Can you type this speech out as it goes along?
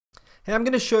Hey, I'm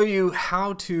going to show you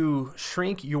how to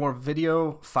shrink your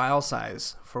video file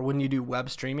size for when you do web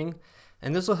streaming.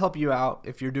 And this will help you out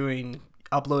if you're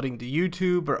uploading to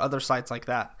YouTube or other sites like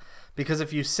that. Because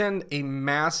if you send a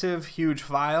massive, huge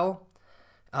file,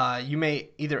 you may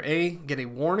either A, get a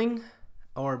warning,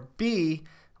 or B,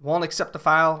 won't accept the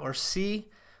file, or C,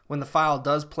 when the file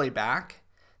does play back,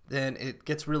 then it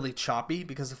gets really choppy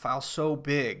because the file's so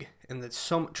big and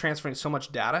it's transferring so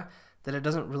much data that it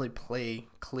doesn't really play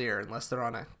clear unless they're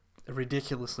on a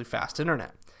ridiculously fast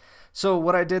internet. So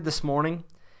what I did this morning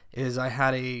is I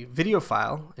had a video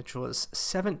file which was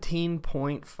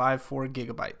 17.54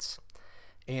 gigabytes,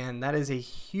 and that is a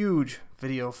huge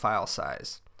video file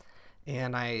size.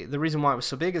 And the reason why it was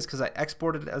so big is because I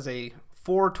exported it as a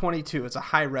 422. It's a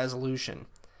high resolution,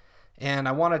 and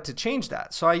I wanted to change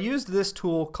that. So I used this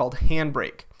tool called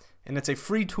Handbrake, and it's a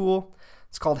free tool.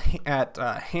 It's called at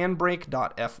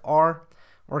handbrake.fr.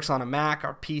 Works on a Mac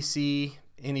or PC,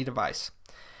 any device.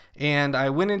 And I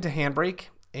went into Handbrake,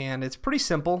 and it's pretty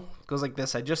simple. It goes like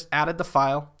this. I just added the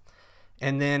file,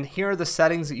 and then here are the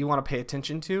settings that you want to pay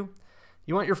attention to.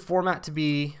 You want your format to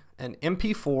be an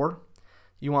MP4.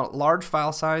 You want large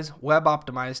file size, web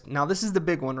optimized. Now this is the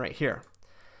big one right here.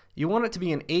 You want it to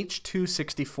be an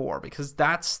H.264 because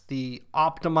that's the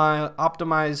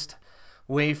optimized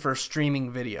way for streaming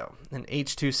video, an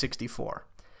H.264.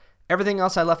 Everything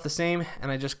else I left the same, and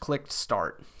I just clicked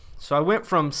start. So I went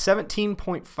from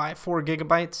 17.54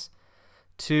 gigabytes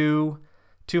to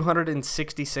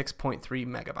 266.3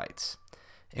 megabytes.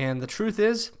 And the truth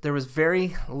is, there was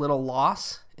very little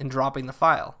loss in dropping the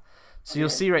file. So you'll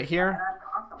see right here,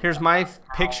 here's my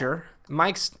picture.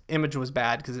 Mike's image was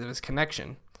bad because of his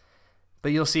connection.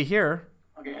 But you'll see here,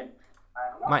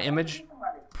 my image,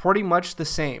 pretty much the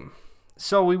same.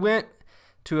 So we went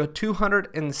to a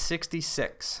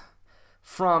 266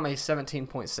 from a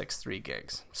 17.63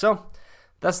 gigs. So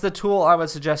that's the tool I would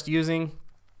suggest using.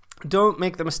 Don't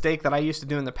make the mistake that I used to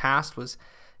do in the past, was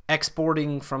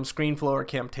exporting from ScreenFlow or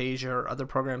Camtasia or other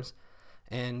programs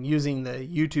and using the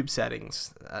YouTube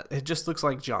settings. It just looks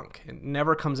like junk. It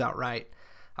never comes out right.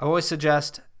 I always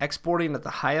suggest exporting at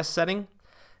the highest setting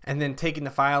and then taking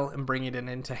the file and bringing it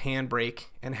into Handbrake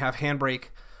and have Handbrake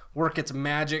work its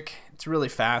magic. It's really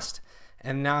fast,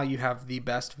 and now you have the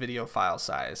best video file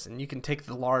size, and you can take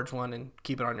the large one and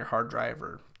keep it on your hard drive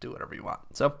or do whatever you want.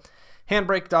 So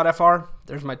handbrake.fr,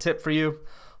 there's my tip for you.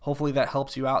 Hopefully that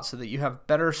helps you out so that you have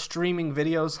better streaming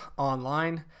videos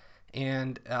online,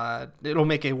 and it'll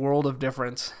make a world of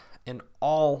difference in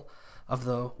all of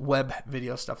the web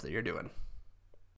video stuff that you're doing.